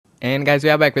And guys, we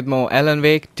are back with more Alan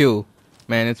Wake 2.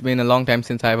 Man, it's been a long time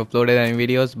since I've uploaded any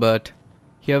videos, but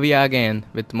here we are again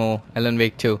with more Alan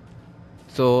Wake 2.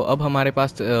 So अब हमारे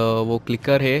पास वो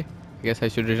clicker है. I guess I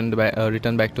should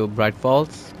return back to Bright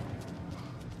Falls.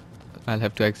 I'll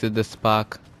have to exit this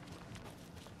park.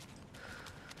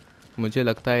 मुझे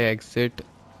लगता है exit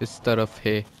इस तरफ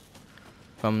है,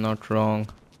 if I'm not wrong.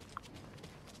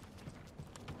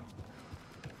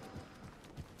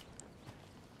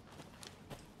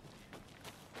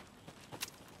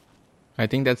 I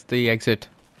think that's the exit.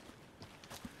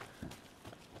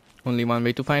 Only one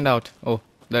way to find out. Oh,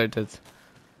 there it is.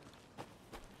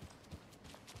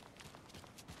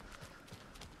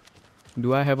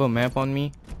 Do I have a map on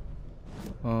me?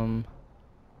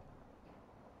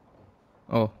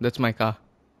 Oh, that's my car.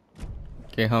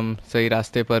 Okay, हम सही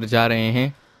रास्ते पर जा रहे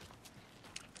हैं.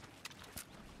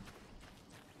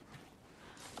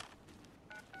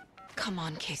 Come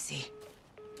on, Casey.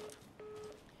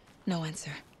 No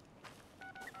answer.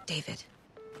 David.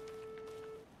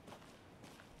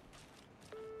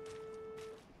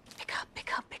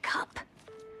 Pick up.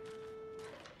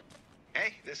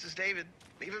 Hey, this is David.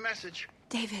 Leave a message.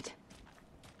 David,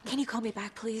 can you call me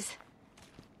back, please?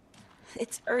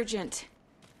 It's urgent.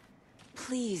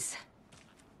 Please.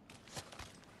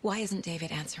 Why isn't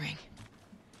David answering?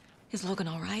 Is Logan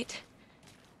all right?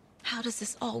 How does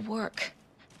this all work?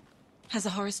 Has the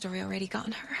horror story already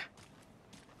gotten her?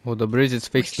 Oh, the bridge is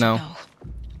fixed now. Know.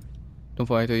 Don't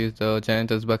forget to use the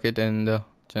janitor's bucket and the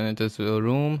janitor's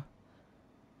room.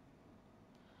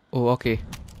 Oh, okay.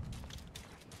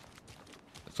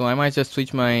 So I might just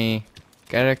switch my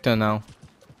character now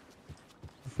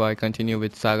before I continue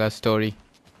with Saga's story.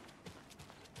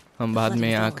 हम बाद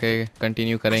में आके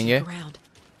continue करेंगे.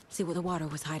 See where the water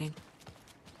was hiding.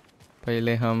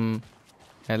 पहले हम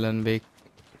Alan Wake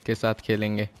के साथ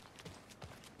खेलेंगे.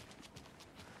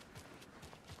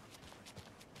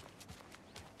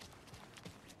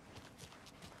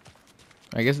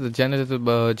 I guess the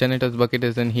janitor's bucket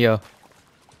is in here.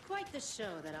 Quite the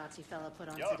show that artsy fella put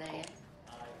on today.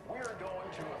 We're going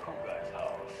to WHOOOOO's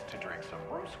house to drink some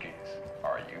brewskis.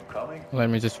 Are you coming? Let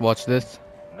me just watch this.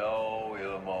 No,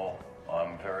 Ilmo.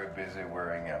 I'm very busy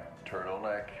wearing a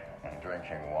turtleneck and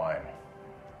drinking wine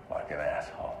like an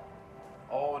asshole.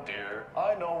 Oh dear,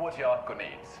 I know what Yako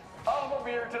needs. I'm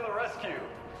beer to the rescue.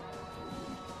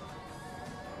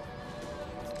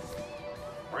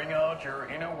 Bring out your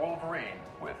inner Wolverine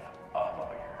with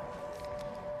Beer.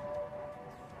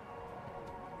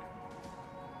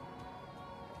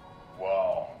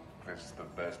 Wow, this is the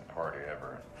best party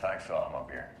ever. Thanks,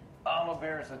 Beer.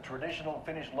 Beer is a traditional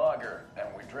Finnish lager, and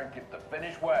we drink it the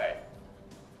Finnish way.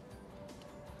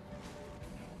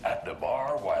 At the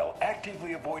bar while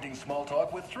actively avoiding small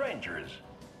talk with strangers.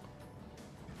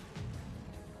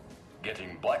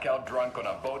 Getting blackout drunk on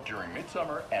a boat during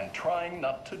midsummer and trying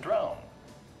not to drown.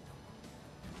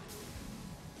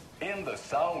 In the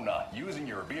sauna, using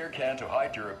your beer can to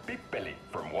hide your pippeli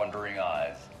from wondering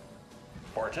eyes.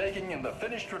 Partaking in the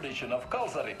Finnish tradition of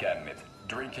kalsarikännit,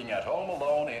 drinking at home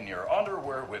alone in your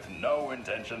underwear with no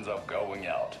intentions of going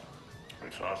out.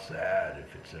 It's not sad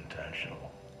if it's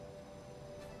intentional.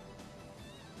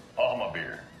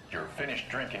 Beer, your Finnish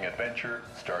drinking adventure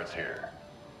starts here.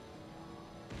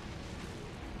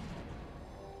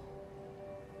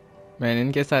 Man,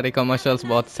 इनके सारे commercials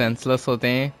बहुत senseless होते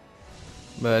हैं,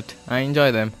 but I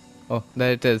enjoy them. Oh,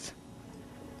 there it is.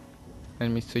 Let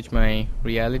me switch my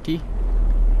reality.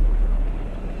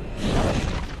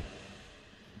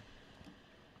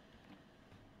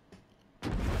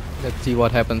 Let's see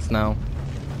what happens now.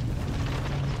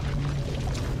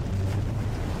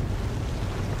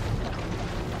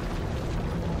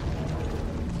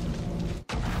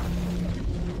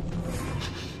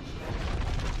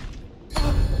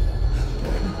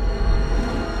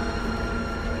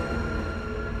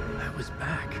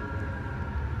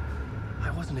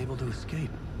 Able to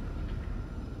escape.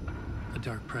 A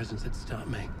dark presence had stopped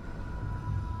me.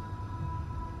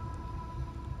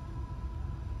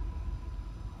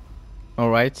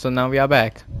 Alright, so now we are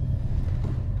back.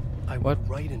 I would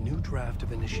write a new draft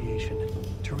of initiation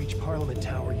to reach Parliament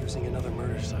Tower using another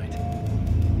murder site.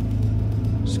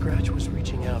 Scratch was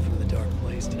reaching out from the dark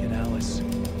place to get Alice.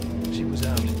 She was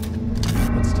out,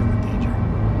 but still in danger.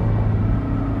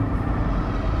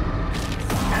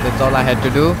 That's all I had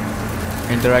to do.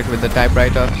 Interact with the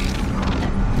typewriter.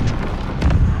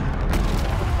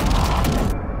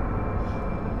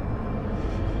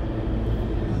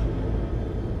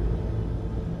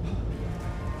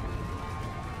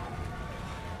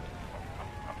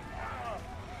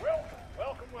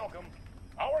 Welcome.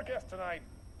 Our guest tonight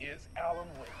is Alan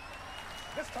Wake.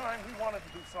 This time we wanted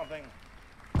to do something.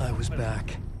 I was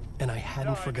back, and I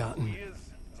hadn't forgotten.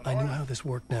 I knew how this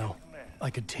worked now. I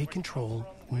could take control,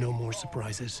 no more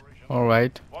surprises.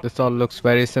 Alright, this all looks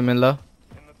very similar.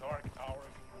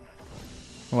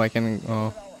 Oh, I can...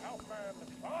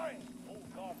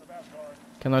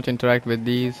 cannot interact with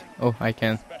these. Oh, I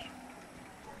can.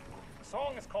 The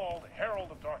song is called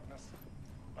Herald of Darkness,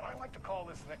 but I like to call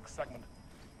this next segment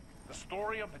the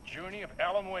story of the journey of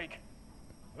Alan Wake,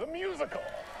 the musical.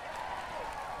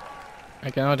 I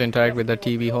cannot interact with the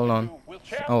TV. Hold on.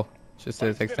 Oh, it just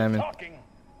says examine.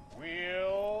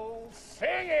 We'll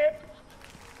sing it.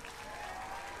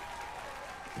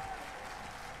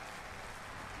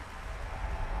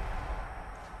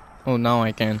 Oh, now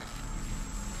I can.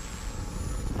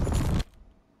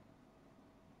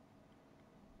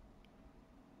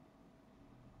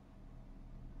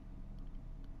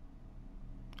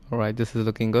 Alright, this is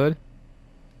looking good.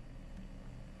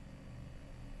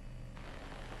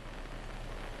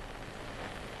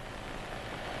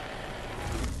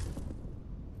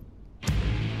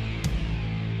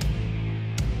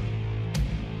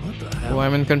 What the hell? Oh,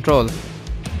 I'm in control.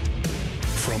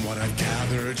 From what I've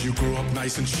gathered, you grew up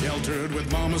nice and sheltered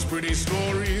with mama's pretty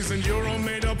stories and your own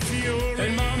made-up fury.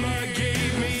 And mama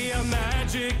gave me a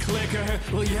magic clicker.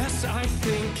 Well, yes, I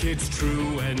think it's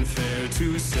true and fair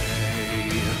to say.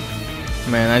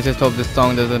 Man, I just hope this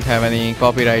song doesn't have any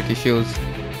copyright issues.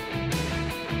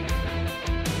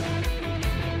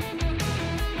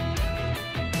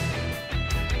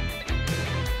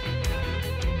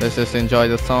 Let's just enjoy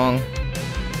the song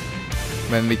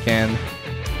when we can.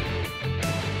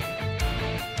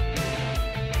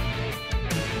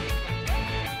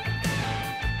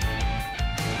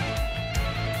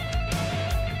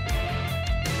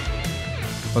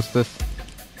 What's this?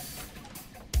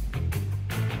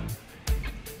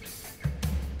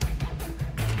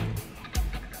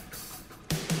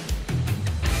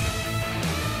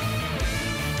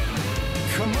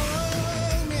 Come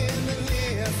on in and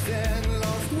listen,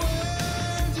 lost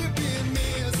words you've been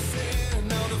missing.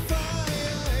 Now the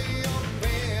fire you're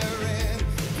bearing,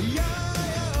 the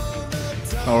eye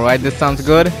of the Alright, this sounds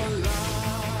good.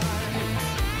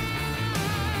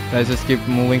 Let's just keep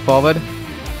moving forward.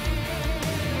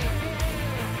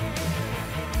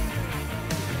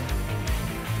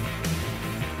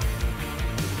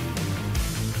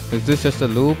 Is this just a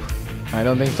loop? I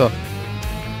don't think so.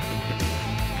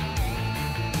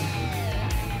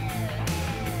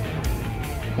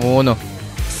 Oh no.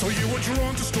 So you were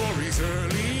drawn to stories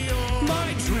early on.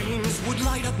 My dreams would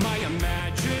light up my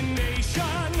imagination.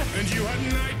 And you had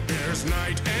nightmares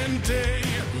night and day.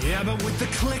 Yeah, but with the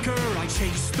clicker I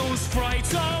chased those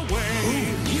frights away. Who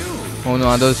knew? Oh no,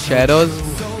 are those shadows?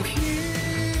 So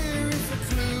here is a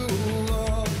clue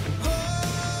of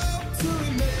hope to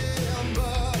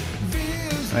remember.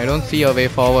 Visions I don't see a way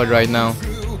forward right now.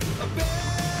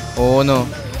 Oh no.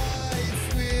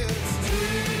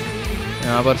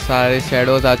 यहाँ पर सारे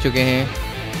shadows आ चुके हैं.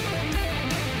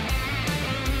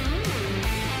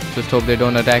 Just hope they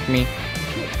don't attack me.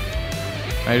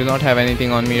 I do not have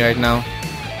anything on me right now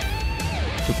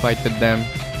to fight with them.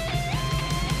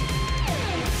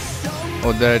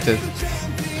 Oh, there it is.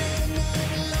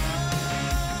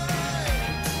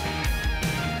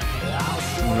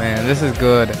 Man, this is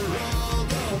good.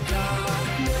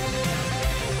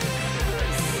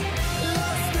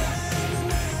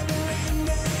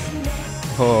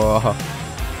 Oh,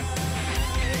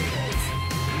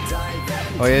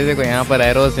 oh ये देखो यहाँ पर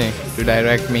arrows हैं to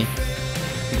direct me.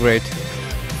 Great.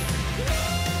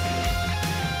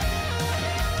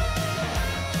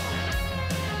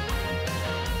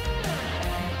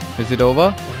 Is it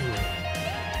over?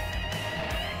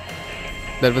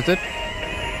 That was it?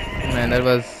 Man, that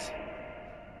was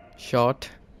short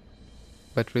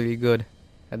but really good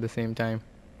at the same time.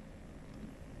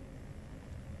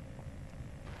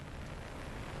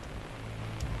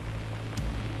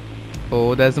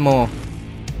 Oh, there's more.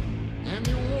 and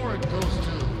the award goes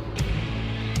to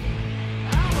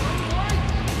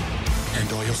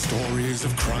and all your stories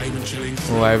of crime and chilling.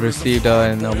 Oh, I've received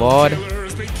an award.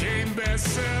 Became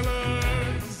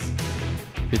bestsellers.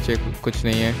 पीछे कुछ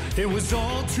नहीं है. It was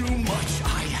all too much.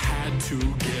 I had to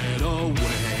get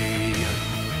away.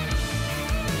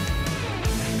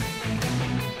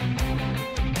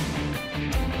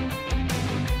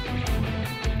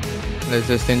 Let's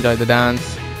just enjoy the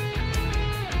dance.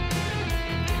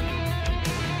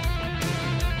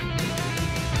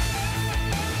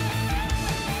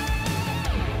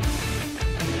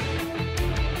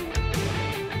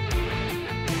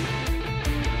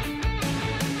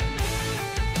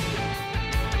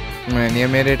 Man, ये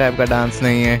मेरे type का dance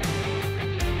नहीं है.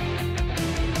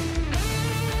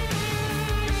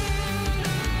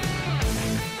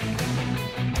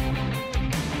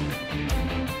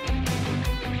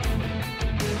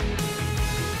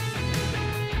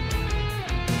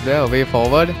 Is there a way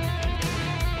forward?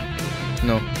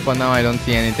 No, for now I don't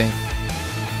see anything.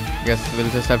 Guess we'll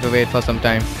just have to wait for some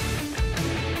time.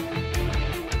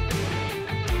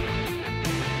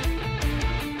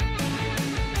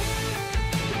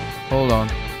 Hold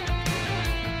on.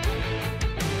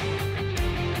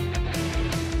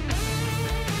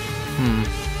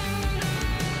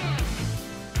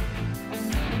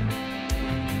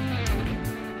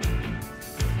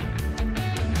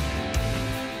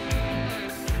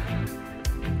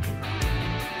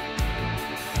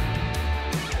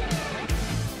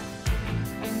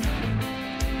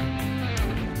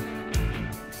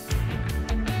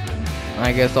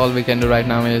 I guess all we can do right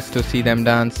now is to see them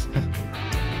dance.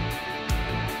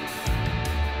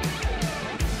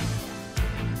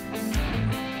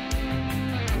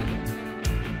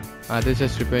 Are they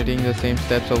just repeating the same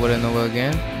steps over and over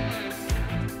again?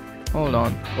 Hold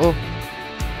on. Oh.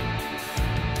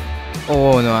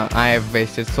 Oh no, I have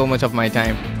wasted so much of my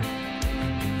time.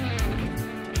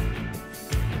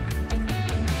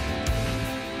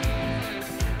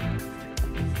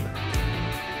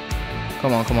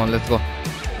 Come on, let's go.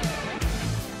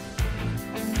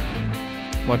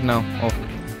 What now? Oh.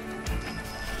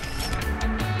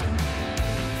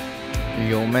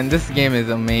 Yo, man, this game is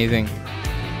amazing.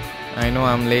 I know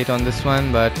I'm late on this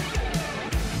one, but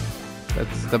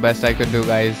that's the best I could do,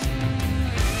 guys.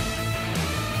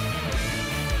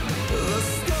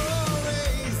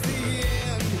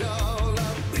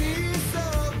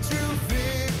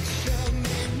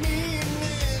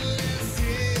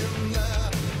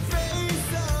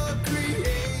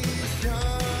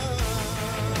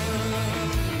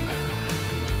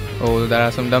 Oh, there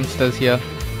are some dumpsters here.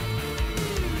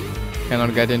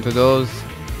 Cannot get into those.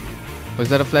 Was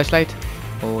that a flashlight?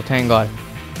 Oh, thank God.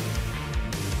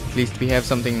 At least we have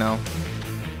something now.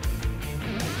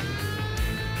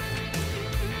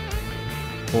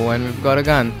 Oh, and we've got a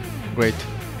gun. Great.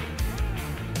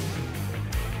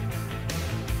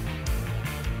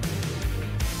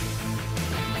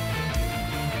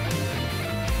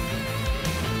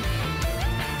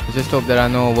 I just hope there are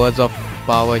no words of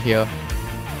power here,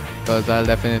 because I'll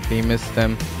definitely miss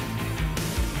them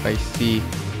if I see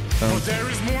some. But there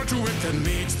is more to it than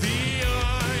meets the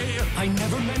eye. I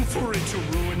never meant for it to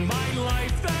ruin my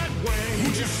life that way.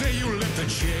 Would you say you let the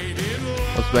jaded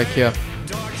light? What's back here?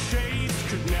 Dark shades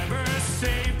could never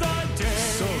save the day.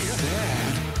 So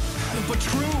sad, but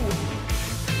true.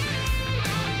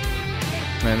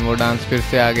 Man, वो dance फिर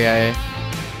से आ गया है.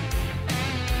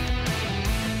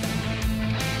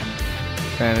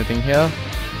 Anything here?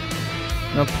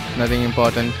 Nope, nothing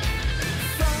important.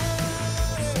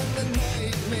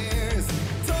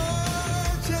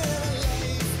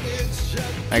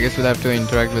 I guess we'll have to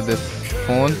interact with this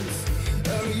phone.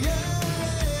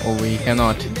 Oh, we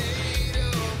cannot.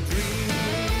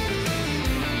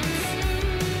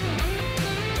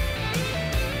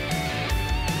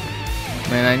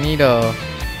 Man, I need a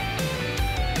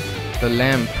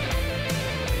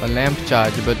lamp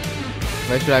charge, but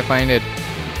where should I find it?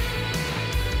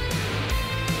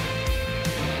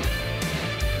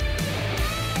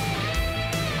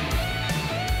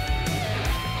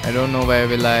 I don't know where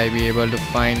will I be able to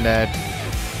find that.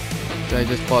 Should I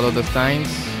just follow the signs?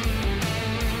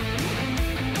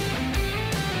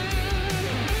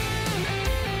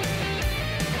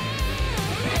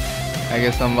 I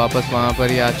guess हम वापस वहाँ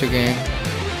पर ही आ चुके हैं.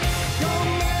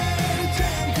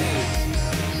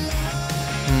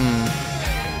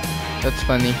 That's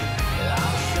funny.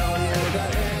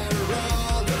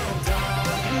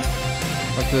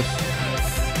 What's this?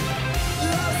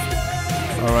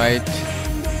 Alright.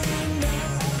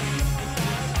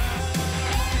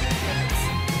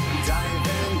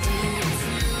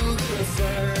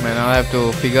 Man, I'll have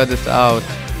to figure this out.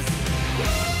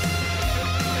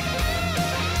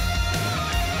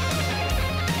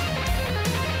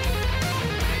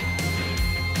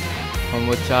 हम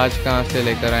वो charge कहाँ से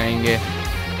लेकर आएंगे?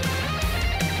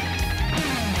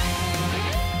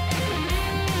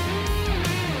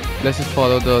 Let's just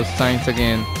follow those signs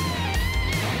again.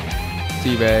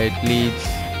 See where it leads.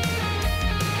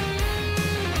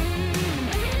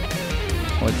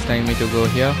 Oh, it's telling me to go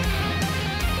here.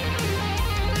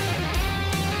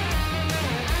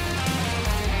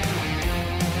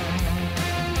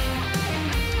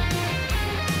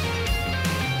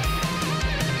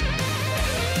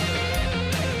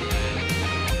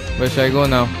 Where should I go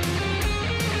now?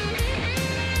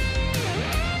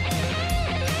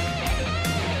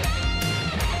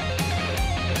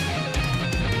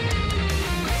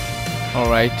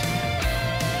 Alright.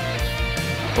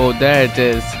 Oh, there it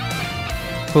is.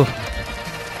 Whew.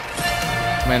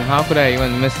 Man, how could I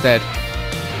even miss that?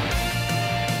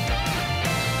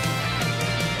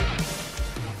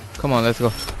 Come on, let's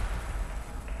go.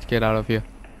 Let's get out of here.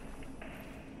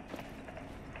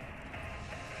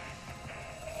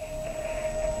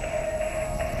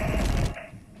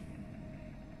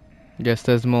 Guess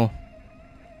there's more.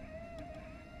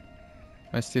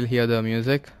 I still hear the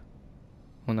music.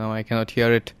 Oh, now I cannot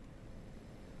hear it.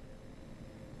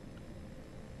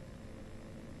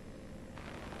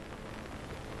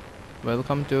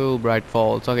 Welcome to Bright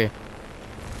Falls. Okay.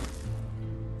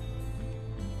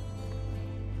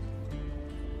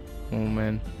 Oh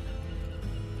man.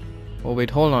 Oh wait,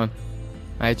 hold on.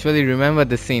 I actually remember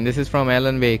this scene. This is from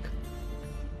Alan Wake.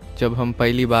 जब हम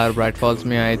पहली बार Bright Falls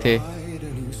में आए थे.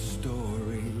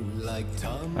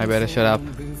 I better shut up.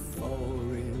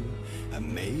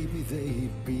 Maybe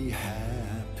they'd be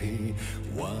happy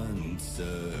once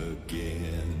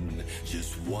again.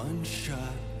 Just one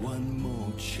shot, one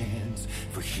more chance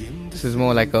for him. This is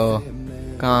more like a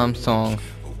calm song.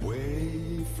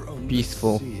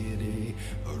 Peaceful.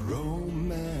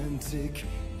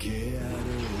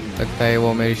 लगता है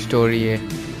वो मेरी स्टोरी है.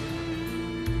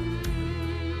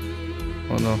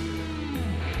 Oh no.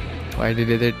 Why did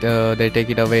they take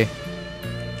it away?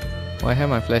 Why have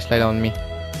my flashlight on me?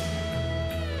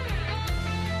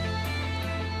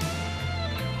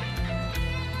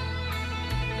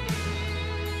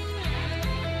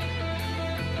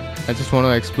 I just want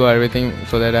to explore everything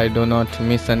so that I do not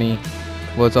miss any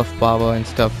words of power and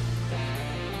stuff.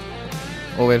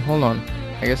 Oh wait, hold on.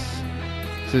 I guess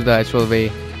this is the actual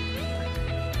way.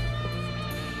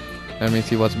 Let me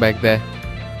see what's back there.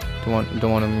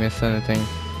 Don't want to miss anything.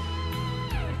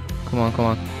 Come on, come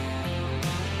on.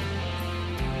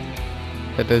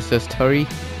 Let us just hurry.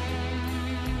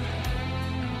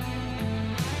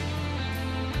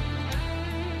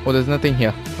 Oh, there's nothing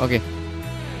here. Okay.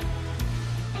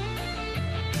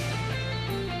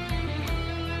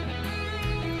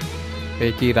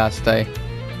 एक ही रास्ता है.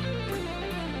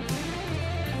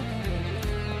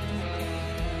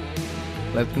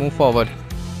 Let's move forward.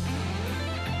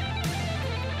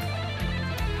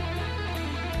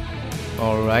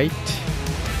 All right.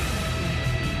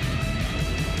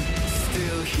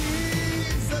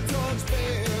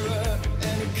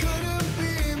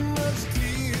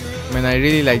 Man, I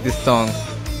really like this song.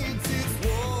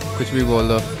 कुछ भी बोल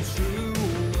दो.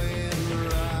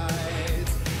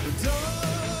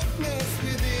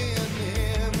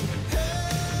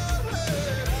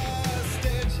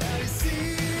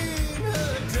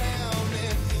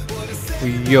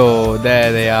 Yo,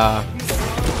 there they are.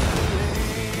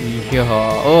 Yo,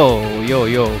 oh,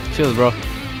 yo, chill, bro.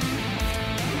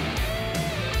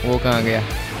 वो कहाँ गया?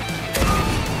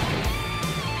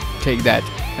 Take that.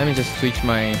 Let me just switch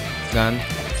my gun.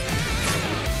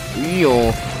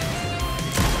 Yo.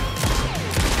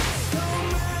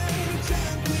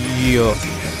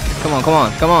 Come on, come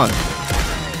on, come on.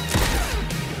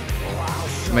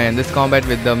 Man, this combat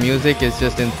with the music is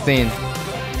just insane.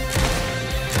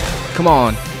 Come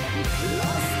on.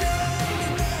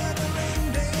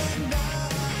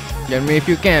 Get me if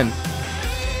you can.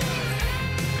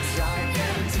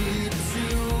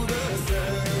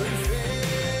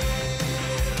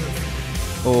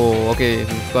 Oh, okay,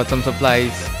 we've got some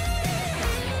supplies.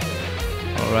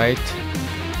 Alright.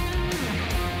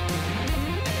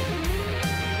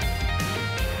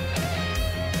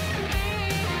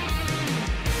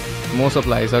 More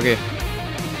supplies, okay.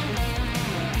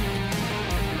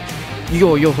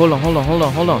 Yo, hold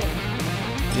on.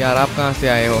 यार आप कहाँ से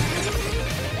आए हो?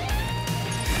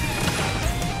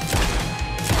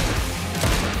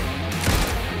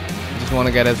 Just want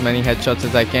to get as many headshots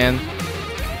as I can.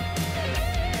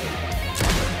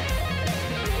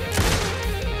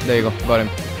 There you go, got him.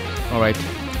 Alright.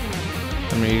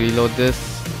 Let me reload this.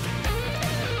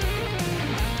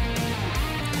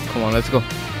 Come on, let's go.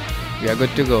 We are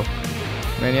good to go.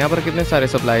 Man, यहाँ पर कितने सारे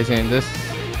supplies हैं? This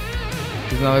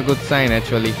is now a good sign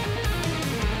actually.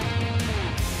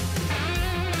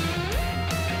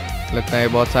 लगता है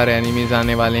बहुत सारे enemies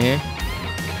आने वाले हैं.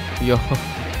 Yo.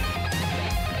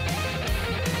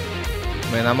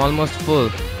 Man, I'm almost full.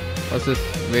 Let's just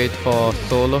wait for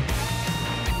solo.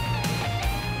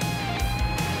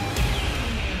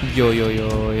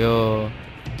 Yo.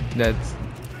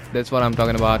 That's what I'm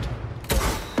talking about.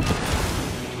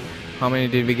 How many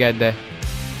did we get there?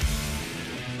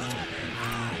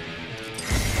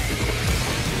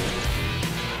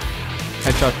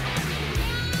 Headshot.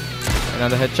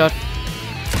 Another headshot.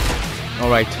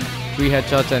 Alright. 3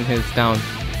 headshots and he's down.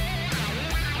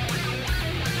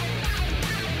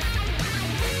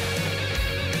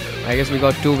 I guess we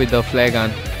got 2 with the flare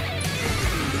gun.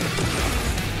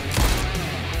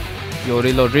 Yo,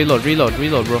 reload,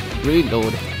 bro.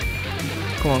 Reload.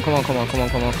 Come on, come on, come on, come on,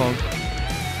 come on, come on.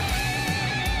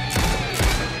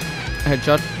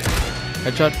 Headshot.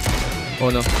 Headshot. Oh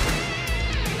no.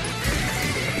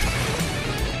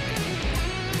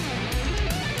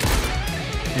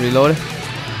 Reload.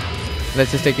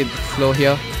 Let's just take it slow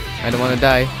here. I don't want to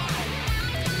die.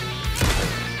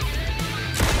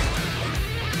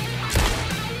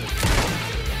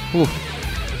 Whew.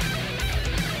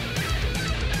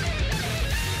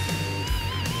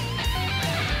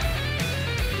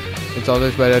 It's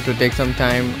always better to take some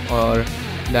time or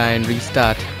die and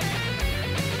restart.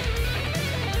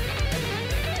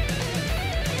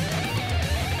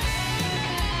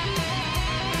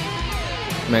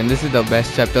 Man, this is the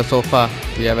best chapter so far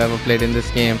we have ever played in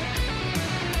this game.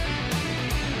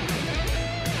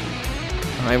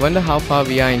 I wonder how far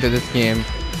we are into this game.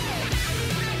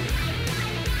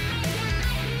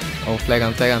 Oh, flag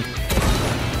on, flag on.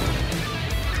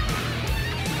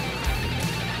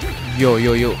 Yo,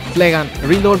 yo, yo. Flag on.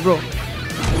 Reload, bro.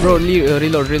 Bro,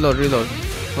 reload, reload, reload.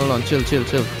 Hold on, chill, chill,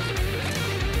 chill.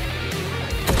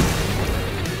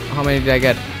 How many did I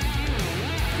get?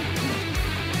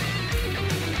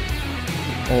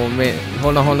 Oh, wait.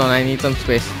 Hold on, hold on. I need some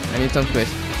space. I need some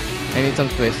space. I need some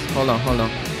space. Hold on, hold on.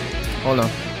 Hold on.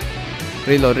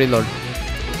 Reload, reload.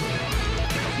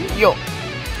 Yo.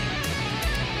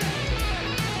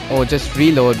 Oh, just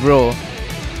reload, bro.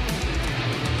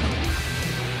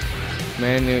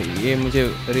 मैंने ये मुझे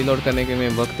reload करने के में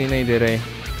वक्त ही नहीं दे रहे.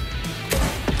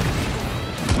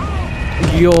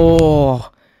 Yo.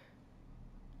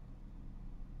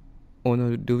 Oh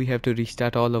no, do we have to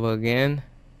restart all over again?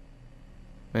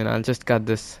 Man, I'll just cut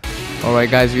this.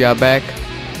 Alright guys, we are back.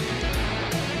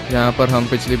 जहाँ पर हम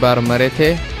पिछली बार मरे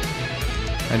थे.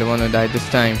 I don't want to die this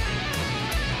time.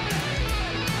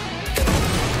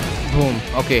 Boom.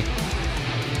 Okay.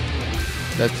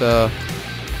 That's a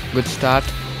good start.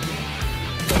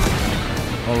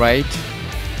 Alright.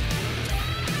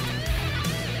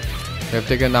 We have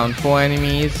taken down 4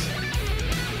 enemies.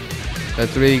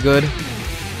 That's really good.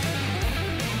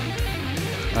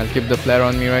 I'll keep the flare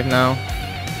on me right now.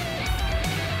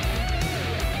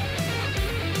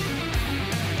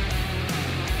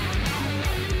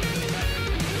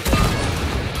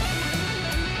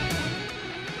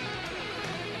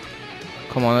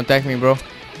 Come on, attack me, bro.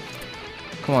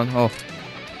 Come on. Oh.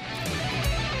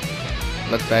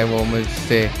 लगता है वो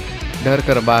मुझसे डर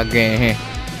कर भाग गए हैं.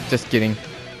 Just kidding.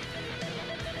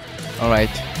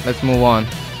 Alright, let's move on.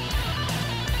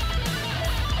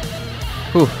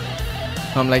 Whew.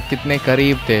 हम like कितने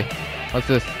करीब थे. What's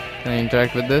this? Can I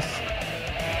interact with this?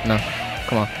 No.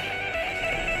 Come on.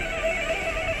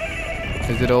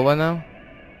 Is it over now?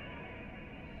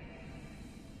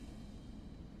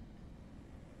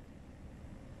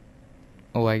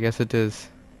 Oh, I guess it is.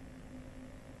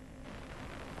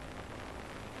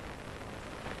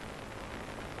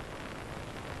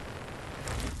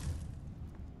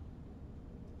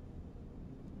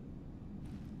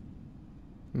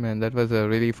 Man, that was a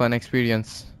really fun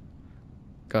experience.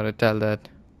 Gotta tell that.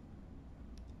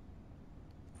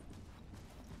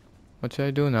 What should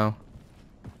I do now?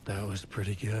 That was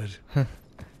pretty good.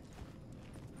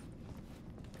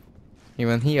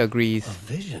 Even he agrees. A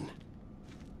vision.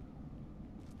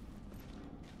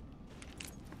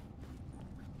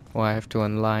 Oh, I have to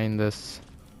unline this.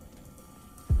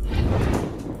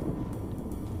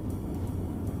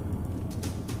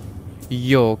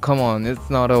 Yo, come on, it's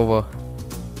not over.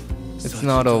 It's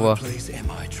not over.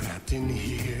 Am I trapped in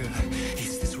here?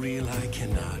 Is this real? I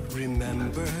cannot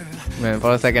remember. Man,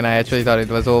 for a second I actually thought it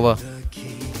was over.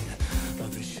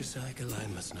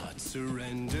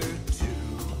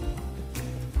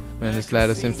 Man, this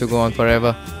ladder seems to go on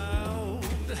forever.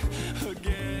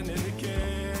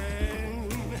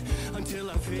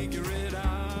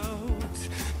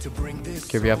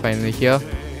 Okay, we are finally here.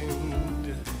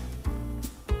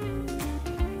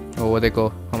 Oh, वो देखो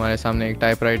हमारे सामने एक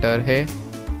typewriter है.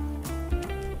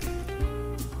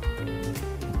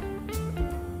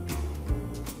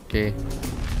 Okay.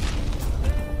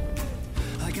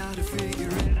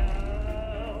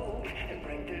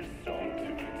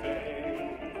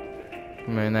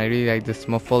 Man, I really like this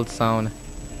muffled sound.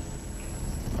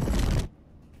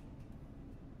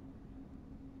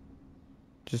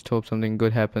 Just hope something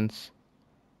good happens.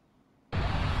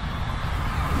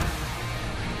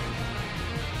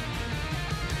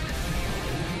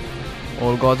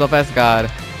 All gods of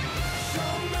Asgard.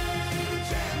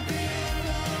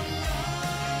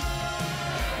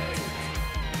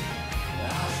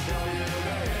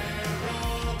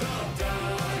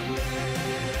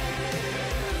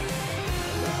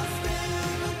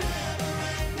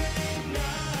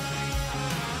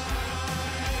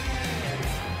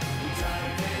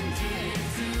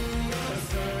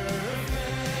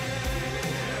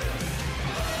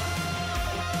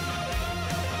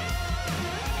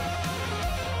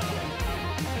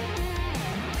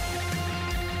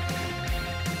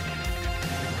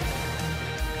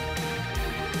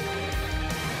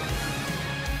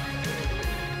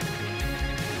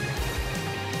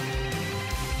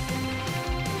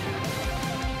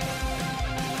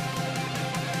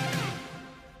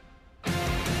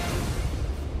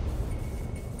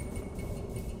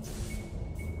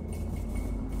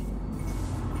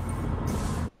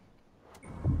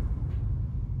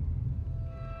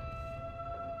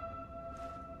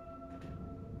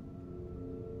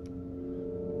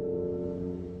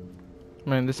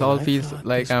 Man, this And all I feels thought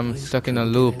like this I'm place stuck in a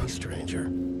couldn't get loop. any stranger.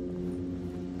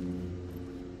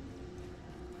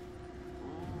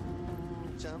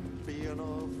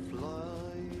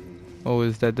 Oh,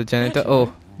 is that the janitor?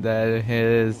 Oh, there it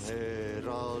is.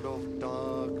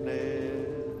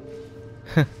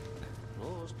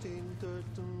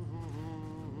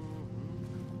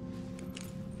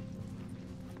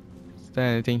 Is there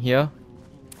anything here?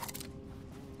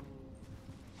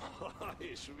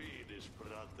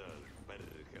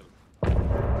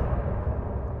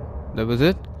 That was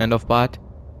it? End of part?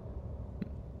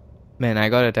 Man, I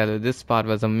gotta tell you, this part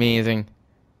was amazing.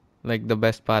 Like the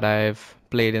best part I've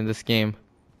played in this game.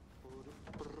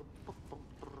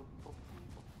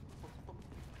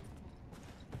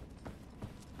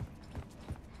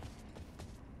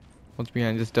 What's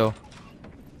behind this door?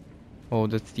 Oh,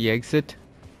 that's the exit.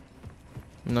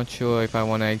 I'm not sure if I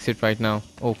want to exit right now.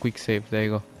 Oh, quick save. There you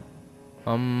go.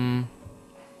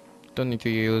 Don't need to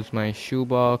use my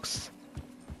shoebox.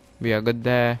 We are good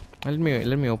there. Let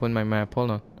me open my map.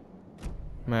 Hold on.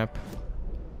 Map.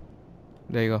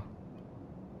 There you go.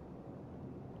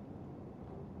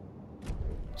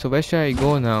 So where should I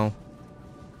go now?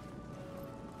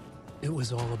 It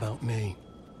was all about me.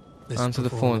 This Answer the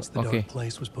phone. performance the Okay. dark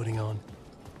place was putting on.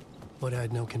 But I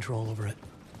had no control over it.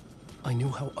 I knew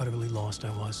how utterly lost I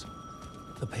was.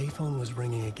 The payphone was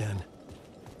ringing again.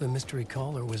 The mystery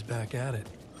caller was back at it.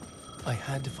 I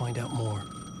had to find out more.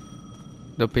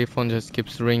 The payphone just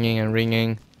keeps ringing and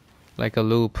ringing like a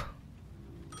loop.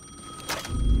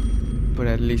 But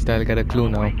at least I'll get a clue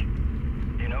now.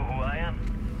 You know who I am?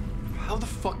 How the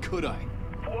fuck could I?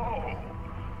 Whoa!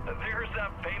 There's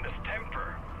that famous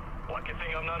temper. Lucky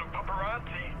thing I'm not a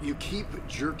paparazzi. You keep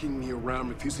jerking me around,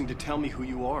 refusing to tell me who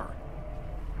you are.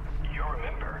 You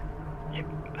remember? You...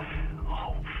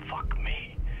 Oh, fuck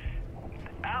me.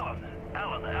 Alan,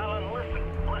 listen.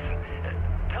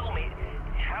 Tell me,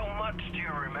 how much do you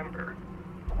remember?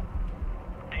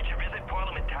 Did you visit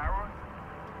Parliament Tower?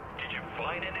 Did you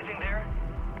find anything there?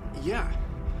 Yeah.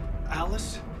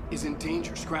 Alice is in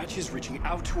danger. Scratch is reaching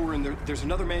out to her, and there's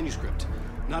another manuscript.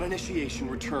 Not initiation,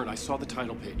 return. I saw the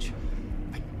title page.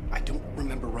 I don't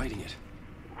remember writing it.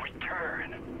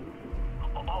 Return.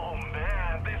 Oh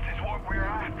man, this is what we're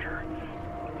after.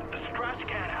 The Scratch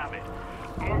can't have it.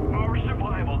 Our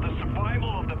survival, the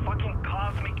survival of the fucking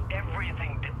cosmic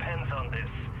everything depends on this.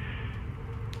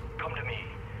 Come to me.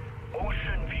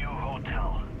 Ocean View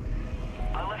Hotel.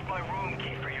 I left my room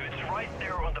key for you. It's right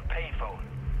there on the payphone.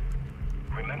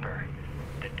 Remember,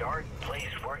 the dark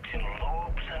place works in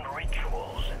loops and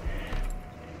rituals.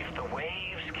 If the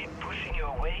waves keep pushing you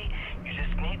away, you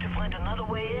just need to find another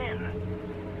way in.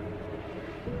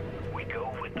 We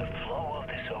go with the flow of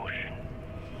this ocean.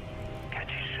 Catch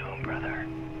you soon, brother.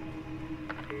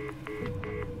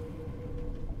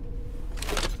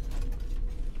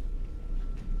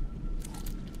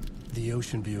 The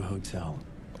Ocean View Hotel.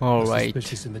 All A right.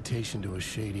 suspicious invitation to a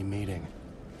shady meeting.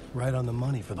 Right on the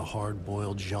money for the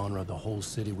hard-boiled genre the whole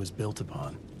city was built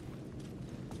upon.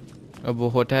 अब वो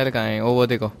hotel कहाँ है? ओ वो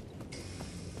देखो.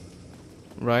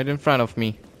 Right in front of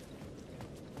me.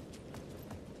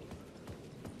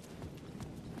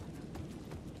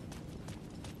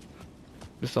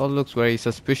 This all looks very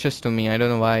suspicious to me. I don't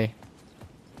know why.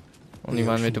 Only The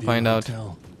one way Ocean to View find out.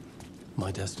 Hotel.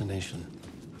 My destination.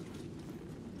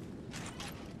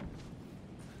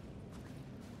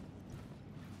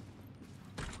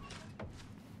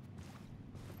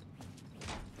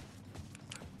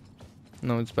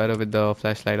 No, it's better with the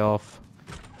flashlight off.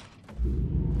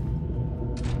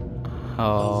 A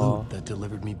Oh, loop that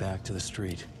delivered me back to the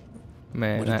street.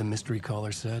 man. What did the mystery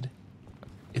caller said?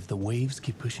 If the waves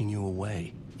keep pushing you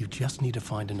away, you just need to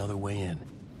find another way in.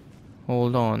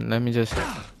 Hold on. Let me just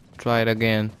try it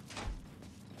again.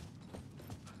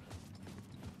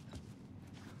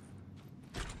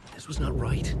 This was not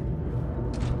right.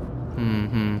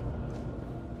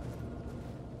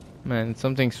 Man,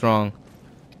 something's wrong.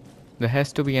 There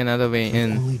has to be another way With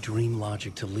in. only dream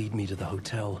logic to lead me to the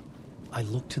hotel, I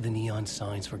looked to the neon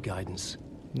signs for guidance.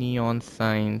 Neon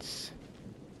signs.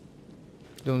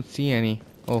 Don't see any.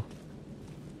 Oh.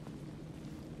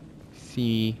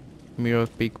 See mirror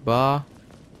pick bar.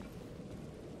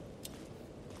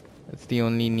 That's the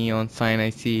only neon sign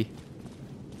I see.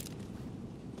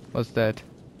 What's that?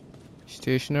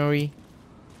 Stationery.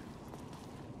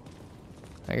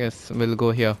 I guess we'll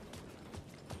go here.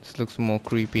 This looks more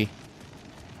creepy.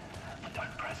 A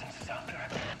dark presence is out there.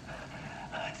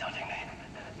 It's hunting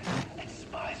me. Its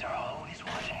spies are always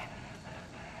watching.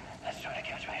 It's trying to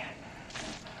catch me.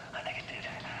 I think it did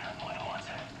more than once.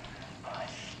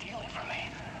 It's stealing from me.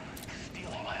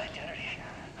 Stealing my identity.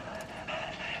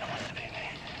 It wants to be me.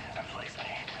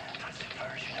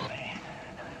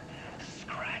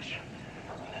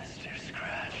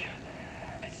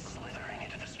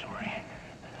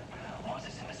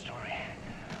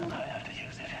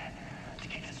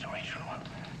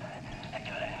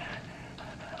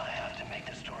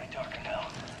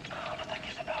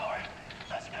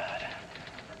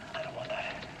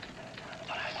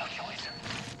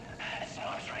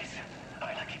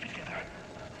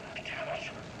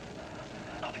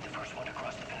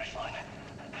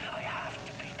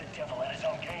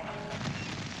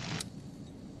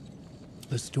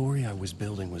 The story I was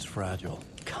building was fragile,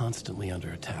 constantly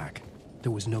under attack.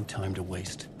 There was no time to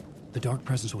waste. The Dark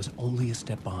Presence was only a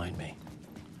step behind me.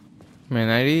 Man,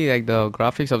 I really like the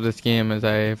graphics of this game, as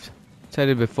I've said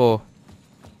it before.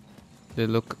 They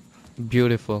look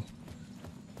beautiful.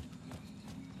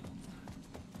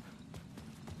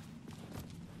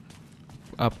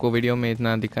 आपको video में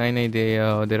इतना दिखाई नहीं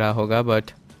दे रहा होगा,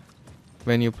 but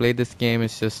when you play this game,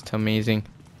 it's just amazing.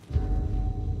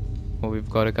 Oh, we've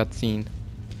got a cutscene.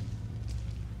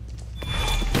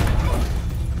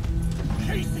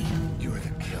 Casey! You're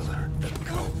the killer, the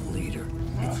cult leader.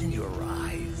 It's in your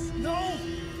eyes. No!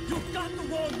 You got the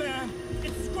wrong man!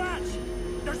 It's Scratch!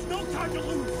 There's no time to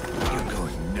lose! You're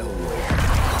going nowhere.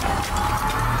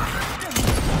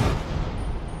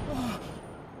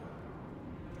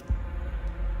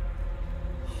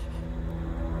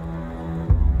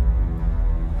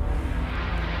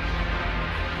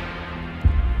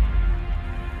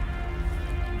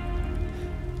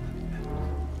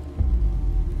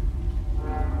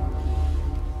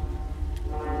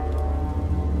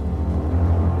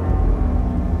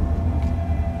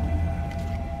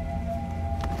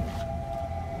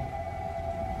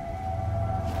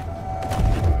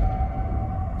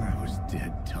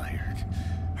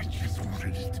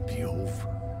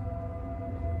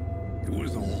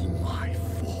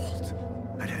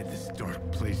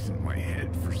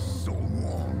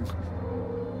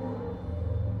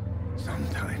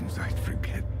 Sometimes I'd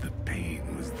forget the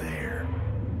pain was there,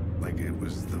 like it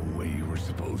was the way you were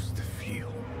supposed to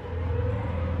feel.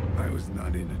 I was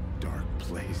not in a dark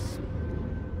place.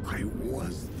 I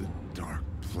was the dark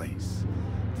place,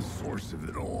 the source of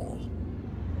it all.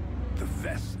 The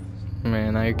vessel.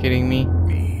 Man, are you kidding me?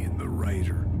 Me and the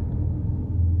writer.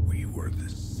 We were the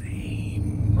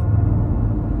same.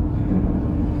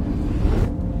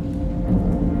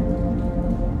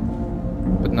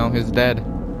 But now he's dead.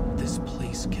 This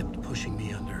place kept pushing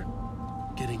me under,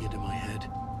 getting into my head,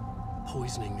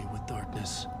 poisoning me with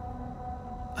darkness.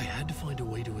 I had to find a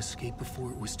way to escape before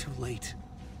it was too late.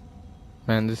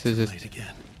 Man, this is Late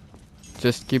again.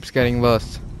 just keeps getting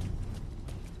worse.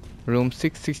 Room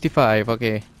 665,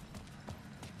 okay.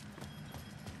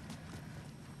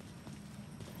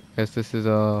 Guess this is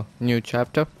a new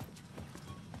chapter.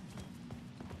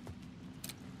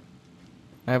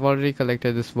 I've already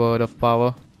collected this word of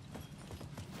power.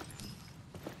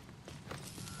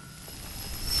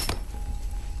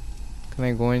 Can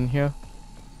I go in here?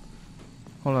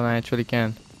 Hold on, I actually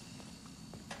can.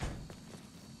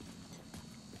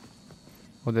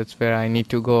 Oh, that's where I need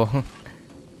to go.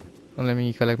 Oh, let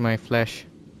me collect my flesh.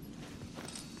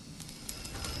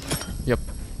 Yep.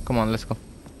 Come on, let's go.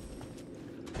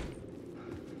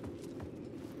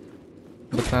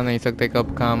 बता नहीं सकते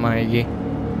कब काम आएगी.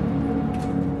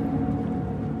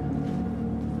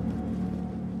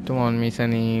 Don't want to miss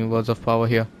any words of power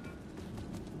here.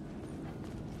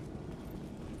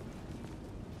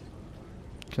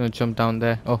 Can I jump down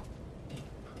there? Oh.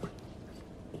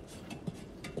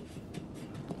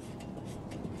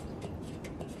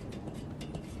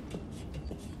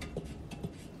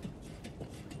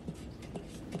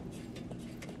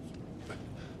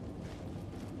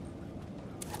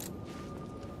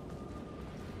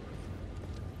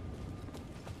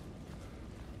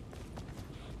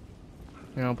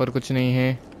 यहाँ पर कुछ नहीं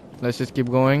है. Let's just keep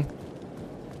going.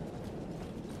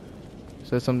 Is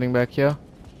there something back here?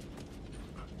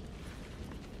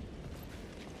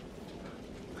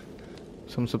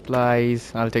 Some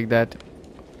supplies. I'll take that.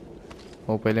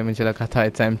 Oh, पहले मुझे लगा था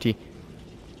it's empty.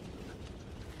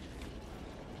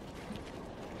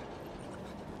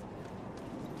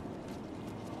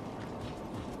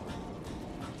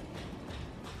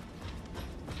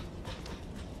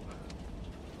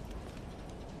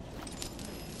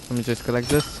 Let me just collect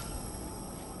this.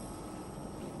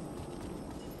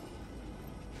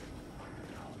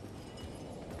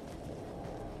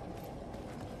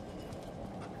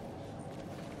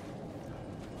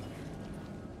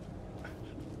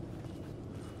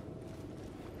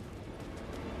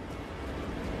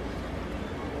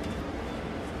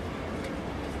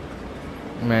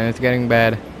 Man, it's getting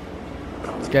bad.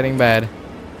 It's getting bad.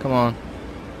 Come on.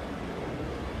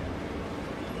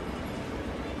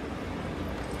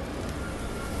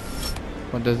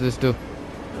 What does this do?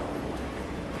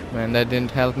 Man, that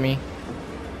didn't help me.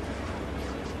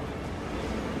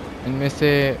 इनमें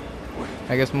से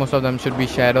I guess most of them should be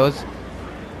shadows.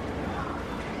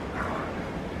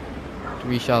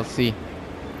 We shall see.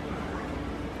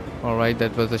 Alright,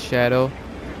 that was a shadow.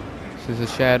 This is a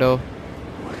shadow.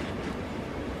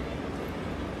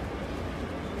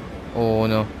 Oh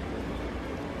no.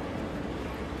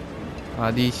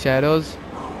 Are these shadows?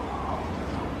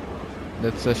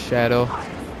 That's a shadow.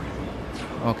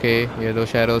 Okay, ये दो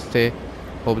shadows थे.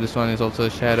 Hope this one is also a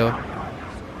shadow.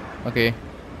 Okay.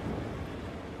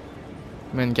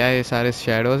 Man, क्या ये सारे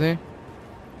shadows हैं?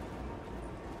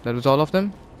 That was all of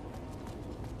them?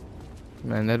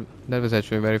 Man, that was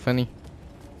actually very funny.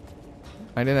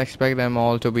 I didn't expect them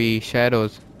all to be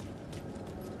shadows,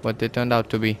 but they turned out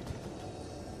to be.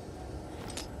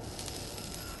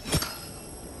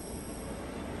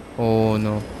 Oh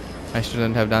no, I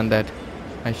shouldn't have done that.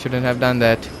 I shouldn't have done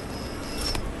that.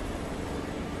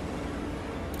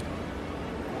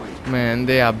 Man,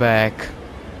 they are back.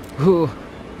 Whew.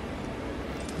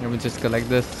 Let me just collect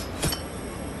this.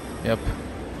 Yep.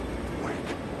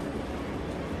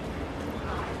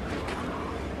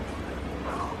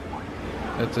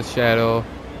 That's a shadow.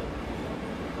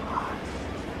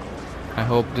 I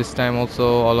hope this time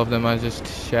also all of them are just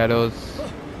shadows.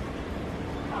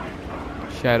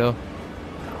 Shadow.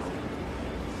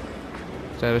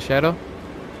 Is that a shadow?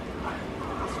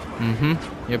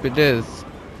 Yep, it is.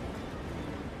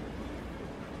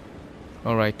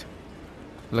 Alright.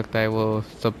 लगता है वो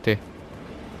सब थे.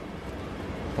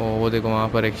 Oh, वो देखो वहाँ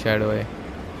पर एक shadow है.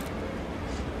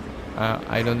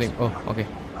 I don't think. Oh, okay.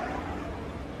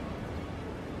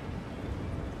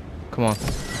 Come on.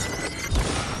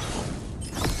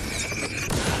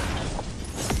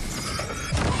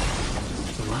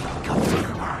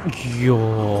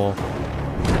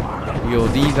 Yo,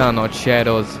 these are not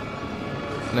shadows.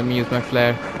 Let me use my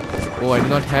flare. Oh, I do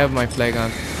not have my flare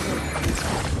gun.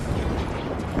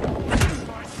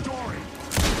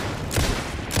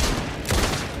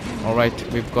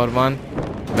 Alright, we've got one.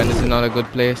 Venice is not a good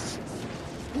place.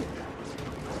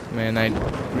 Man, I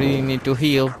really need to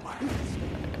heal.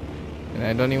 And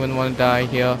I don't even want to die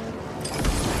here.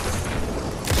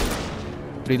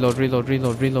 Reload, reload,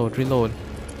 reload, reload, reload.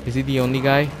 Is he the only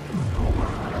guy?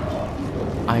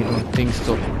 I don't think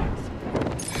so.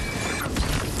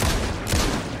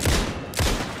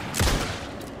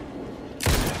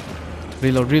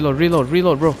 Reload, reload, reload,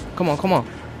 reload, bro. Come on, come on.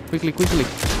 Quickly, quickly.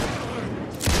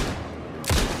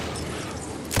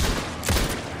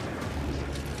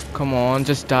 Come on,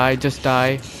 just die, just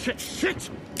die. Shit, shit!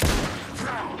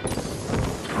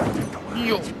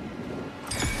 Yo.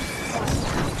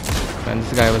 Man,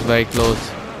 this guy was very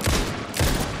close.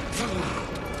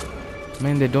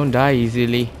 Man, they don't die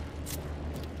easily.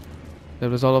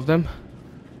 That was all of them.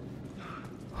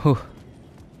 Whew.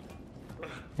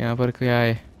 यहाँ पर क्या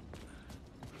है?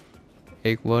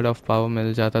 एक word of power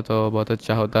मिल जाता तो बहुत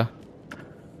अच्छा होता.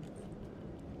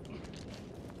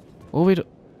 Oh wait.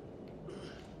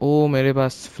 Oh, मेरे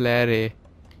पास फ्लेयर है.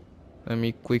 Let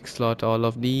me quick slot all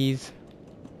of these.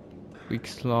 Quick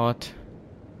slot.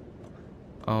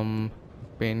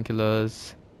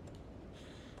 Painkillers.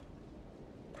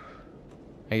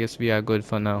 I guess we are good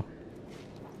for now.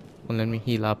 Well, let me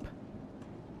heal up.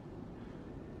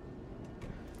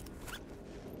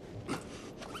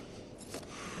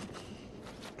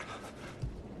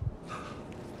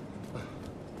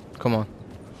 Come on.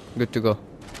 Good to go.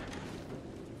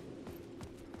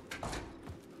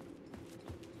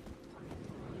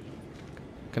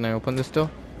 Can I open this door?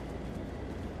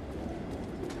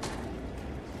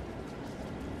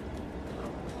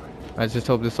 I just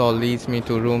hope this all leads me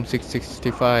to room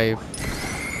 665.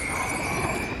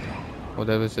 Oh,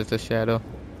 that was just a shadow.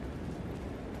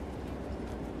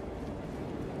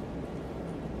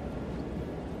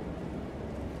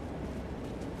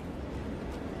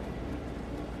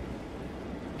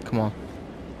 Come on.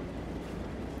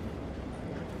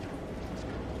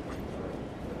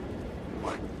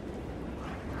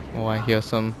 Oh, I hear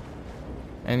some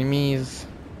enemies.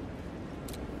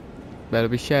 Better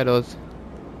be shadows.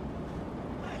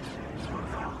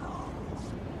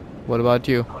 What about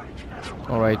you?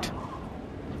 Alright.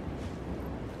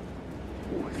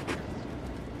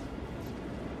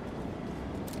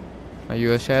 Are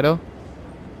you a shadow?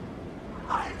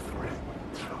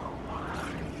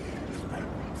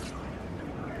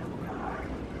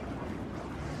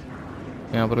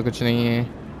 यहाँ पर कुछ नहीं है.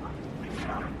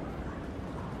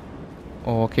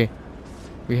 Oh, okay.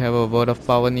 We have a word of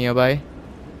power nearby.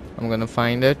 I'm gonna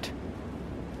find it.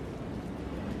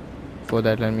 For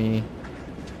that, let me.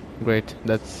 Great,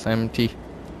 that's empty.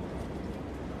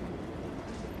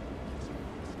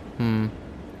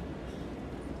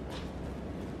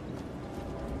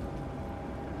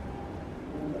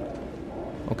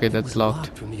 Okay, that's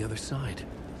locked. From the other side.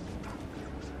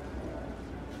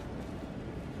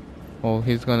 Oh,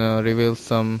 he's gonna reveal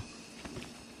some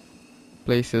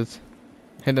places,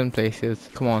 hidden places.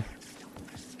 Come on.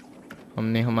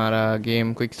 हमने हमारा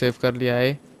game quick save कर लिया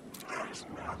है.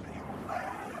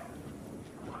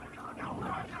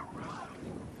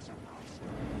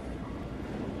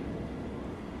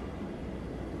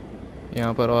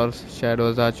 यहाँ पर और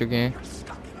shadows आ चुके हैं.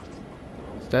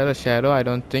 Is that a shadow? I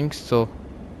don't think so.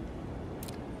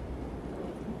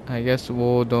 I guess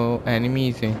वो दो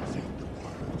enemies हैं.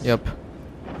 Yup.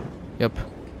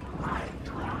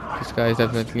 This guy is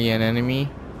definitely an enemy.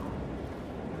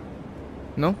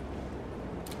 No?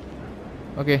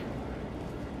 Okay.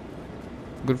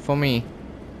 Good for me.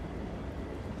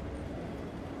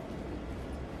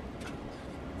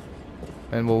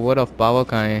 And वो word of power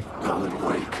कहाँ है?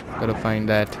 Gotta find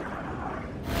that.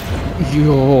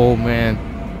 Yo, man.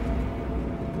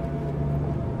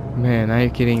 Man, are you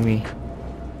kidding me?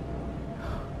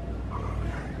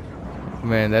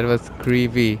 Man, that was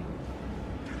creepy.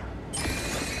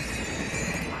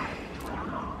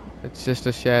 It's just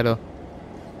a shadow.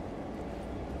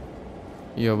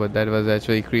 Yo, but that was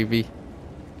actually creepy.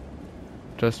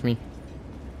 Trust me.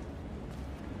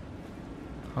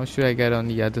 How should I get on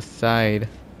the other side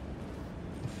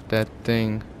of that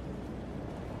thing?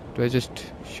 Do I just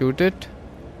shoot it?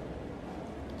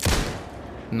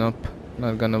 Nope,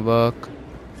 not gonna work.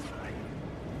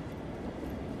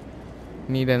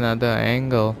 Need another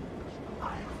angle.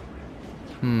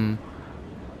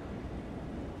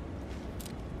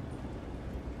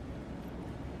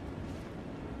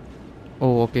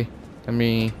 Oh, okay. Let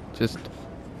me just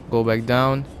go back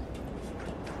down.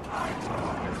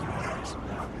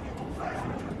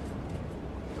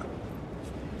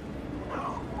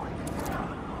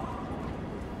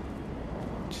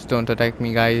 Just don't attack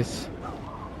me, guys.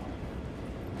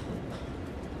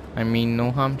 I mean no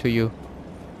harm to you.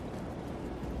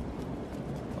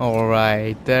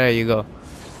 Alright, there you go.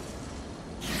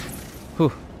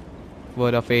 Whew.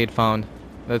 Word of aid found.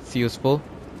 That's useful.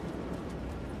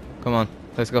 Come on,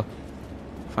 let's go.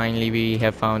 Finally we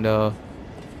have found a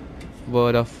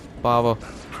word of power.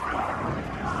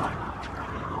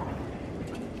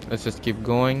 Let's just keep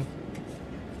going.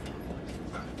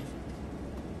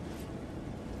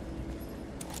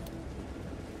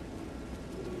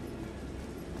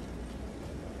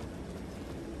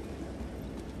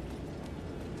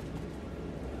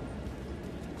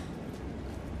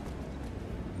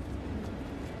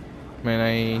 Man,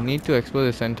 I need to explore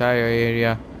this entire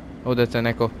area. Oh, that's an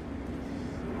echo.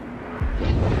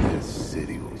 This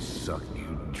city will suck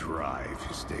you dry if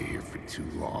you stay here for too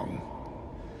long.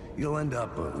 You'll end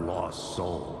up a lost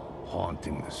soul,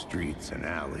 haunting the streets and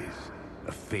alleys.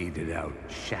 A faded-out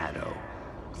shadow,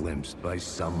 glimpsed by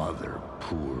some other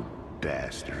poor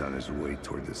bastard on his way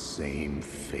toward the same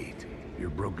fate. Your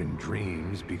broken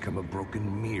dreams become a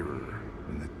broken mirror,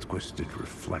 and the twisted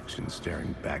reflection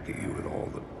staring back at you with all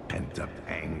the pent-up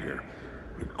anger,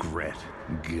 regret,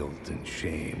 guilt, and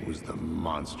shame was the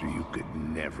monster you could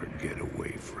never get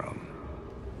away from.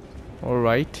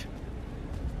 Alright.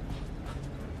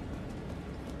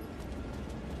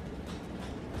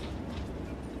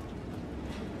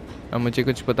 अब मुझे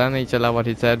कुछ पता नहीं चला what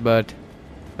he said, but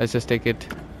let's just take it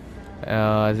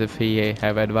as if he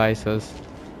have advised us.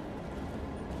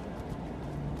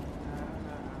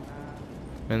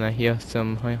 And I hear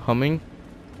some humming,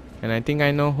 and I think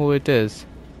I know who it is.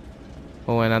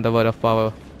 Oh, another word of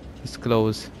power is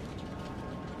close.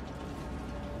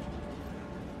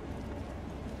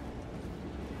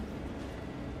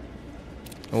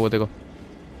 Oh, there you go.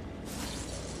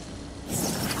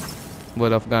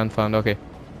 Word of gun found. Okay.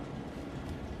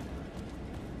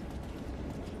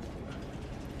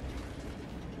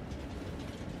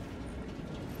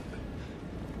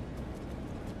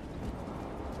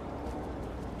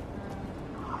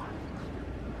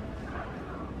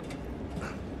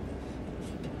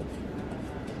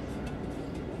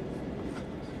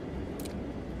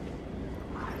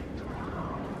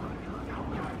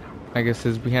 I guess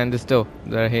he's behind this door.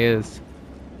 There he is.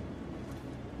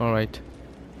 Alright.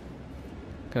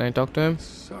 Can I talk to him?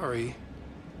 Sorry.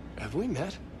 Have we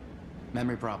met?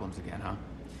 Memory problems again, huh?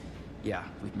 Yeah,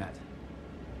 we've met.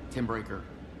 Tim Breaker.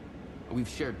 We've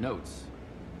shared notes.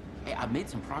 Hey, I've made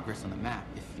some progress on the map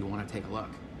if you want to take a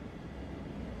look.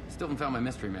 Still haven't found my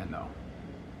mystery man, though.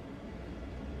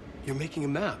 You're making a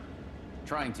map.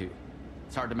 Trying to.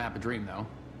 It's hard to map a dream, though.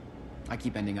 I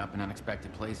keep ending up in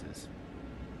unexpected places.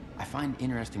 I find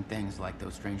interesting things like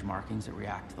those strange markings that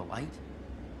react to the light,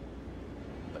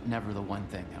 but never the one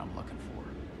thing that I'm looking for.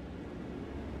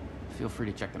 Feel free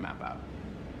to check the map out.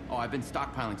 Oh, I've been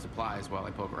stockpiling supplies while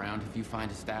I poke around. If you find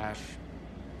a stash,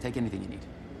 take anything you need.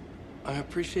 I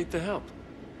appreciate the help.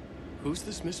 Who's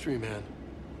this mystery man?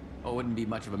 Oh, it wouldn't be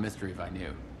much of a mystery if I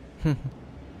knew.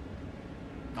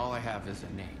 All I have is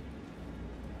a name.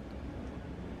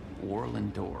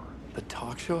 Warland Door. The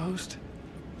talk show host?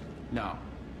 No.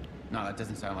 No, that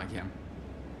doesn't sound like him.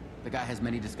 The guy has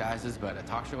many disguises, but a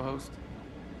talk show host?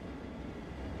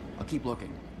 I'll keep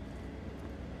looking.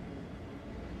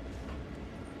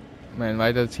 Man,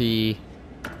 why does he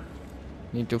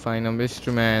need to find a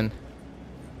mystery man?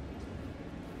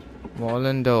 Wall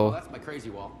and Oh, door. that's my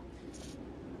crazy wall.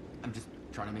 I'm just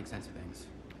trying to make sense of things.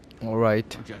 Alright.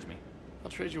 Don't judge me. I'll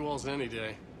trade you walls any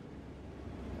day.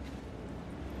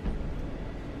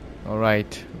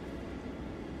 Alright.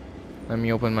 Let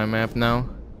me open my map now.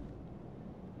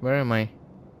 Where am I?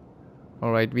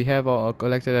 Alright, we have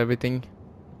collected everything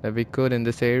that we could in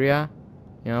this area.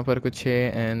 यहाँ पर कुछ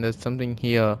है and there's something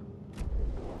here.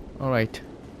 Alright.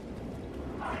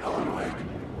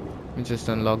 Let me just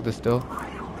unlock this door.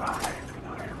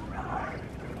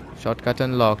 Shortcut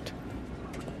unlocked.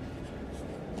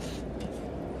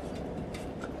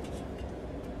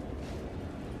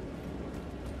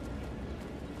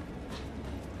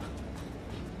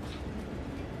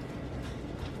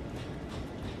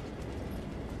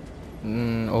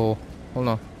 Oh, hold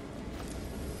on.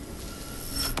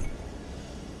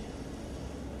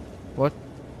 What?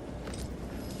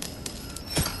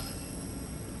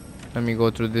 Let me go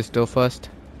through this door first.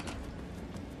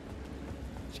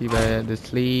 See where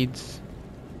this leads.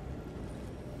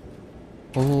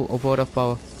 Oh, a board of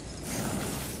power.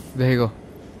 There you go.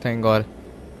 Thank God.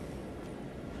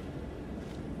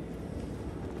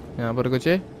 यहाँ पर कुछ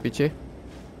है पीछे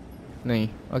नहीं.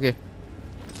 Okay.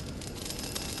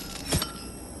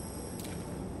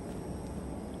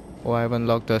 Oh, I've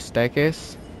unlocked the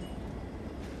staircase.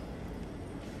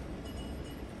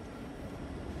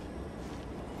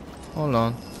 Hold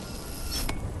on.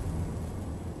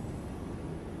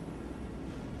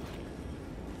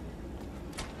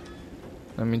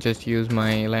 Let me just use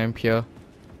my lamp here.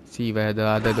 See where the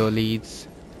other door leads.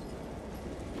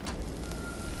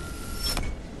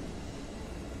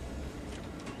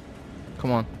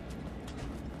 Come on.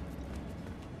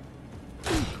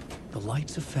 The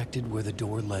lights affected where the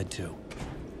door led to.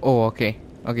 Oh, okay.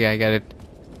 Okay, I get it.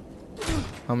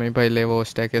 हमें पहले वो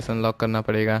staircase unlock करना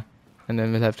पड़ेगा, and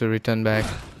then we'll have to return back.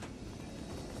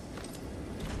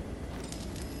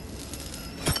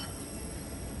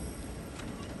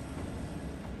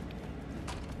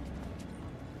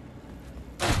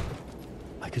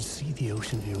 I could see the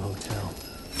Ocean View Hotel.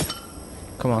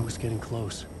 Come I on. was getting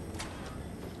close.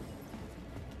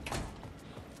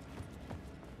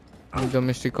 The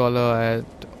mystery caller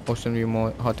at Ocean View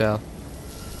Hotel.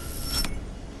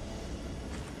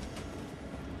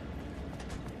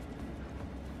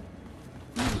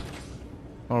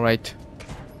 Alright.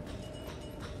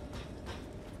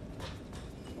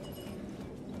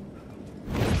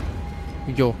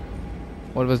 Yo,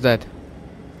 what was that?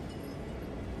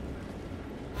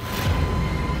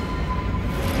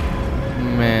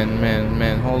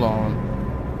 Man, hold on.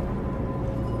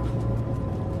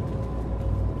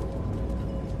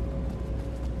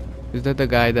 Is that the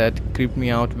guy that creeped me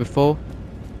out before?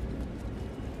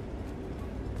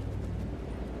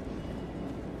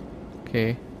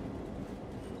 Okay.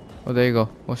 Oh, there you go.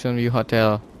 Ocean View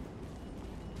Hotel.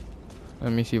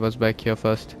 Let me see what's back here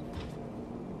first.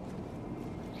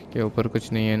 के ऊपर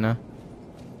कुछ नहीं है ना.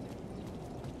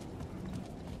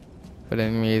 But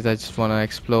anyways, I just wanna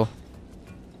explore.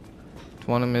 Don't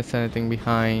wanna miss anything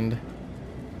behind.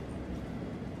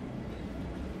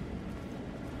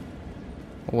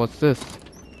 What's this?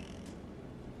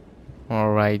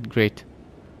 Alright, great.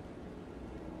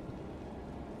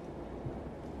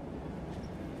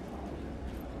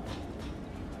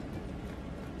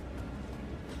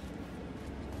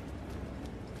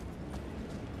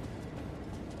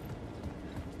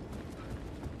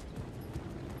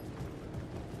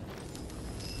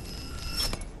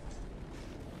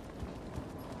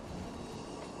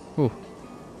 Ooh.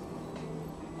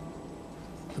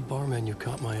 The bar menu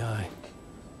caught my eye.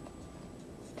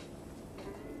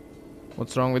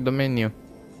 What's wrong with the menu?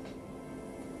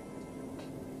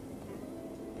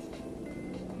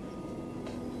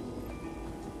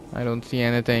 I don't see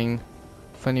anything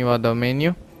funny about the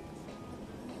menu.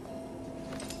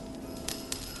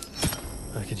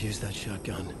 I could use that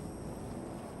shotgun.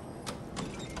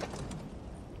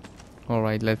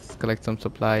 Alright, let's collect some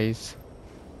supplies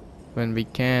when we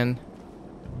can.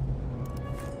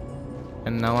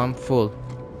 And now I'm full.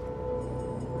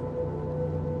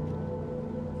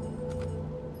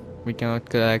 We cannot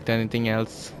collect anything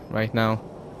else right now.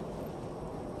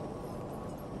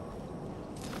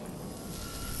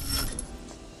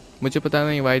 मुझे पता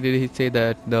नहीं why did he say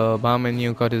that the bar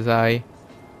menu caught his eye.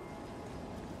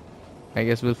 I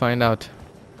guess we'll find out.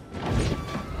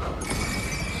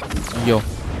 Yo,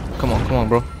 come on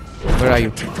bro. Where are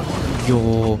you?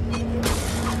 Yo.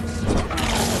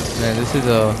 Man, this is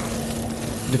a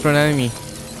different enemy.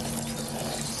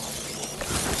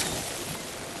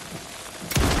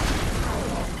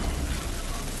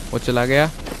 वो चला गया.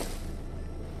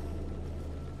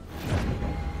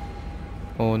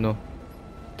 Oh no.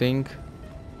 Think.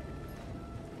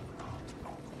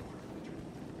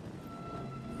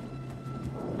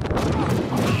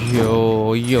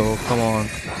 Yo, come on.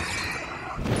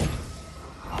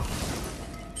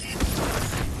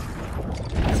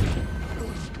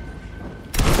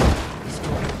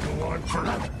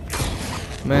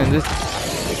 Man,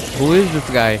 who is this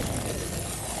guy?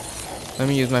 Let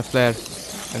me use my flare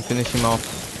and finish him off.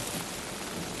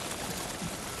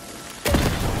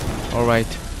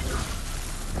 Alright.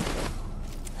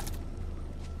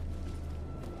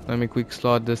 Let me quick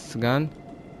slot this gun.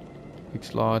 Quick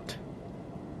slot.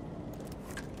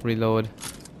 Reload.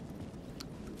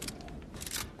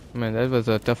 Man, that was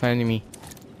a tough enemy.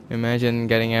 Imagine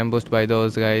getting ambushed by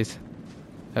those guys.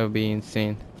 That would be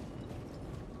insane.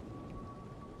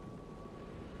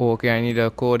 Oh, okay, I need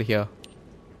a code here.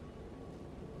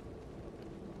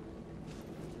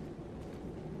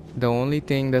 The only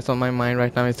thing that's on my mind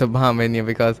right now is the bar menu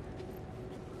because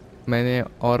मैंने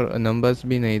और numbers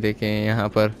भी नहीं देखे हैं यहाँ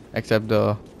पर except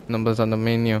the numbers on the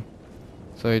menu.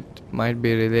 So it might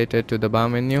be related to the bar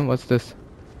menu. What's this?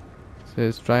 It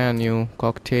says try a new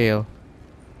cocktail.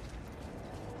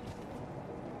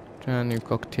 Try a new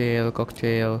cocktail.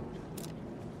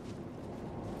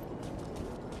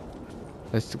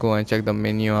 Let's go and check the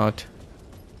menu out.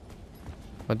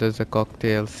 What does the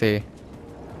cocktail say?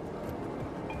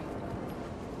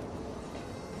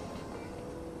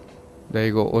 There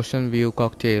you go, Ocean View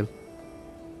cocktail.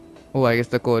 Oh, I guess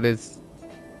the code is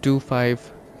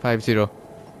 2550.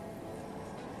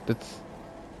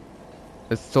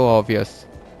 That's so obvious.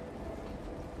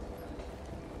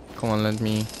 Come on, let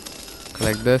me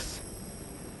collect this.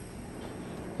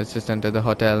 Let's just enter the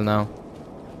hotel now.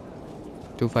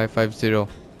 2550.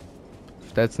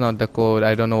 If that's not the code,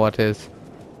 I don't know what is.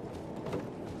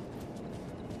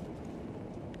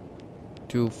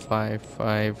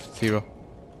 2550.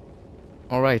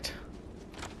 Alright.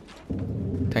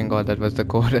 Thank God that was the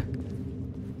code.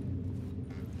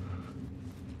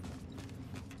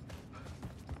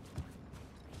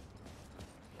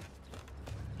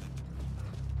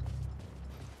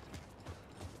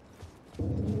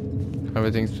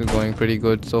 Everything's been going pretty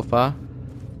good so far.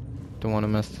 Don't want to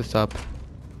mess this up.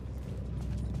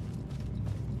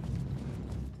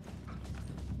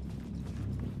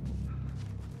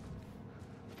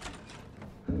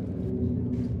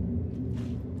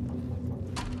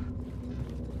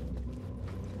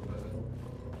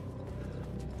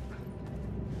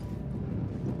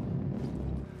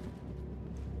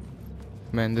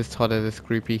 Man, this hotel is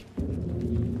creepy.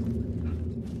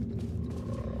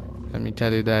 Let me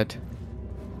tell you that.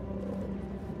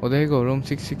 Oh, there you go, room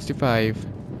 665.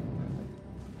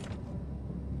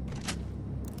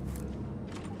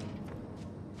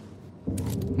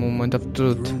 Moment of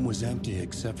truth. The room was empty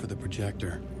except for the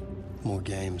projector. More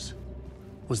games.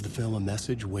 Was the film a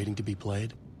message waiting to be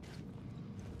played?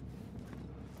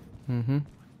 Can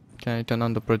I turn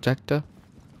on the projector?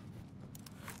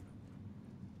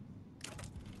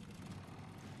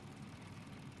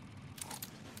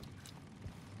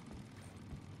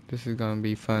 This is gonna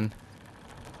be fun.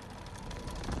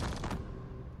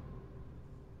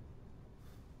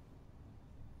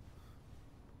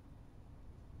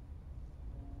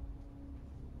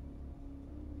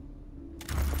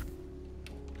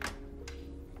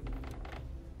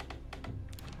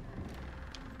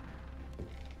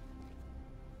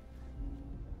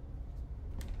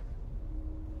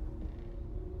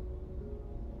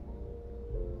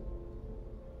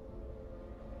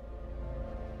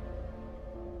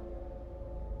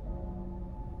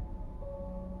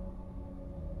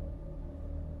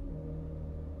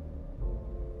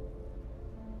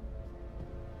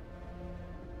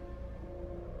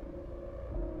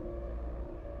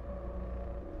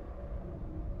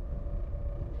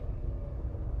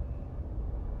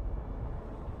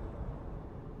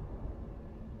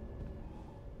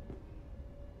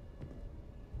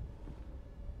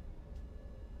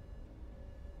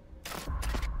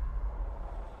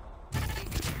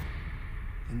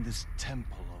 In this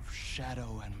temple of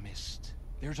shadow and mist,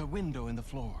 there's a window in the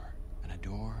floor and a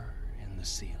door in the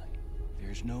ceiling.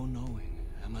 There's no knowing,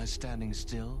 am I standing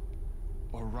still,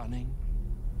 or running,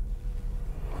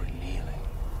 or kneeling?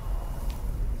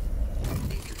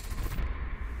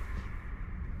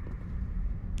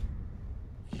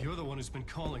 You're the one who's been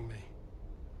calling me.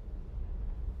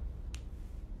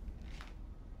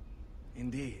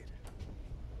 Indeed.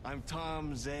 I'm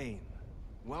Tom Zane.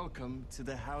 Welcome to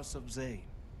the House of Zane.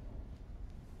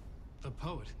 The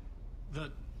poet.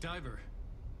 The diver.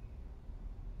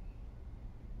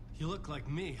 You look like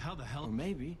me. How the hell? Or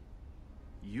maybe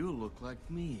you look like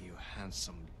me, you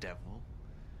handsome devil.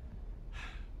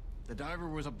 The diver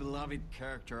was a beloved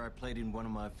character I played in one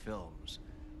of my films.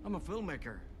 I'm a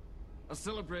filmmaker, a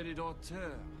celebrated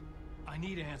auteur. I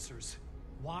need answers.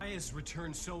 Why is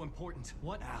return so important?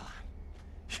 What?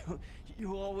 Alan,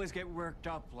 you always get worked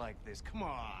up like this. Come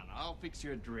on, I'll fix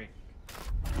you a drink.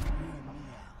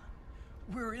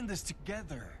 We're in this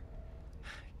together.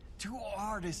 Two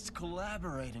artists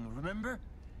collaborating, remember?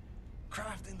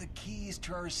 Crafting the keys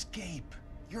to our escape.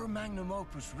 Your magnum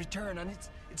opus, Return, and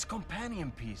its companion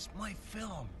piece, my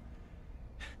film.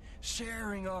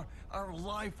 Sharing our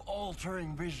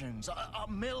life-altering visions, a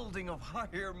melding of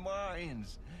higher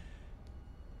minds.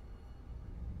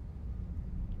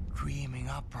 Dreaming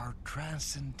up our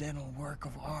transcendental work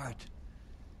of art.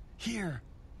 Here,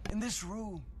 in this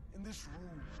room, in this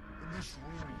room, in this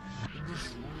room, in this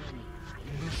room,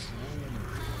 in this room,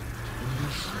 in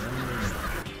this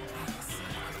room.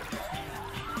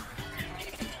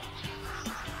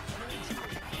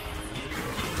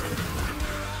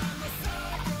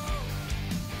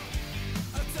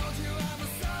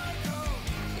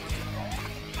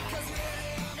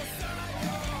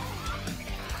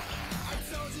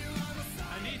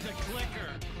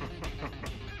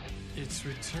 It's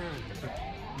return,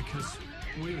 because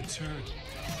we return.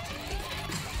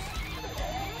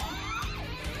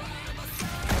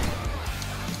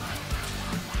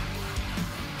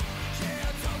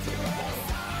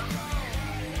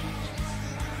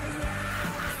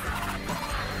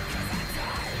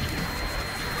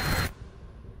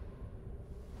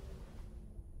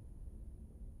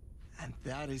 And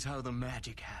that is how the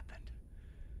magic happened.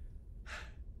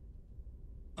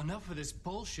 Enough of this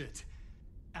bullshit.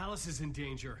 Alice is in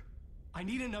danger. I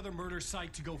need another murder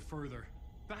site to go further.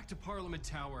 Back to Parliament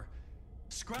Tower.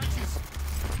 Scratch is...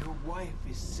 Your wife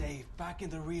is safe, back in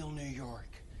the real New York.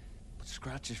 But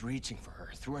Scratch is reaching for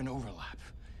her through an overlap.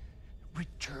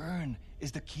 Return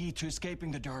is the key to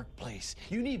escaping the dark place.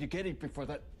 You need to get it before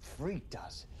that freak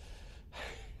does.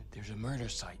 There's a murder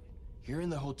site here in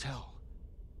the hotel.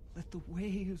 Let the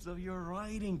waves of your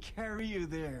writing carry you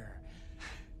there.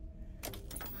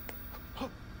 Hello?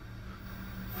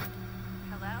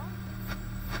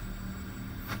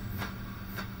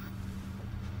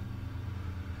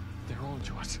 They're on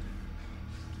to us.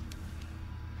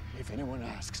 If anyone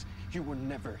asks, you were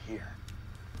never here.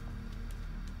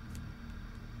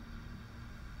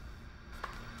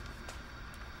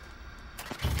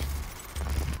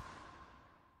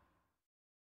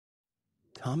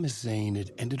 Thomas Zane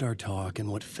had ended our talk in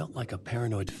what felt like a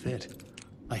paranoid fit.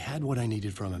 I had what I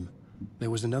needed from him. There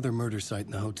was another murder site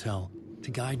in the hotel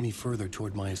to guide me further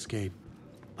toward my escape.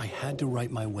 I had to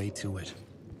write my way to it.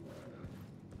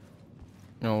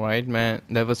 Alright, man,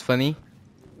 that was funny.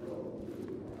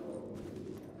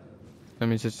 Let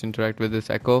me just interact with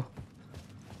this echo.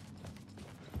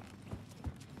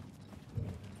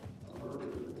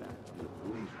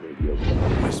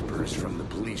 Whispers from the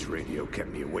police radio kept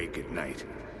me awake at night.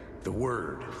 The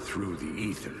word through the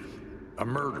ether. A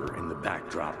murder in the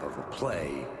backdrop of a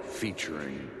play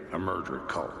featuring a murder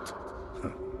cult.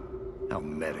 How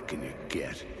meta can you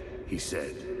get? He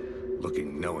said,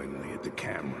 looking knowingly at the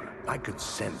camera. I could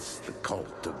sense the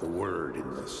cult of the word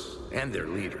in this, and their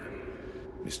leader,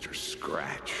 Mr.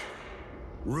 Scratch.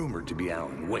 Rumored to be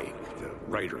Alan Wake, the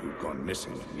writer who'd gone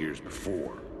missing years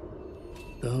before.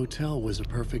 The hotel was a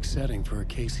perfect setting for a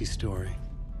Casey story.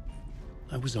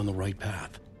 I was on the right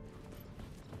path.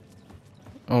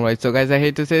 Alright, so guys, I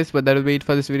hate to say this, but that'll be it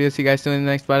for this video. See you guys soon in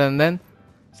the next part, and then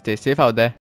stay safe out there.